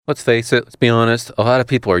Let's face it, let's be honest, a lot of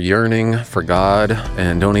people are yearning for God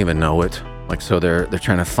and don't even know it. So they're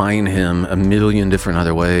trying to find him a million different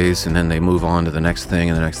other ways, and then they move on to the next thing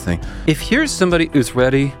and the next thing. If here's somebody who's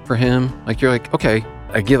ready for him, you're like, okay,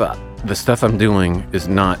 I give up. The stuff I'm doing is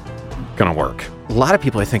not gonna work. A lot of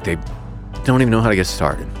people, I think they don't even know how to get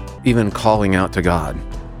started, even calling out to God,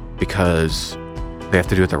 because they have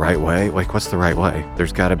to do it the right way. What's the right way?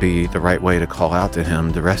 There's got to be the right way to call out to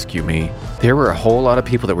him to rescue me. There were a whole lot of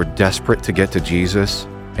people that were desperate to get to Jesus,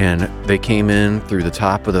 and they came in through the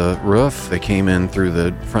top of the roof. They came in through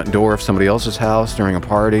the front door of somebody else's house during a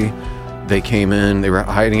party. They came in, they were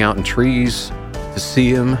hiding out in trees to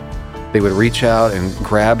see him. They would reach out and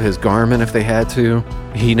grab his garment if they had to.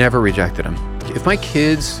 He never rejected them. If my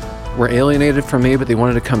kids were alienated from me, but they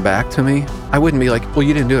wanted to come back to me, I wouldn't be like, well,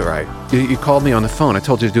 you didn't do it right. You called me on the phone. I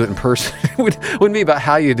told you to do it in person. It wouldn't be about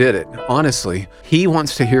how you did it. Honestly, he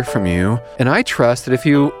wants to hear from you. And I trust that if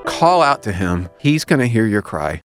you call out to him, he's going to hear your cry.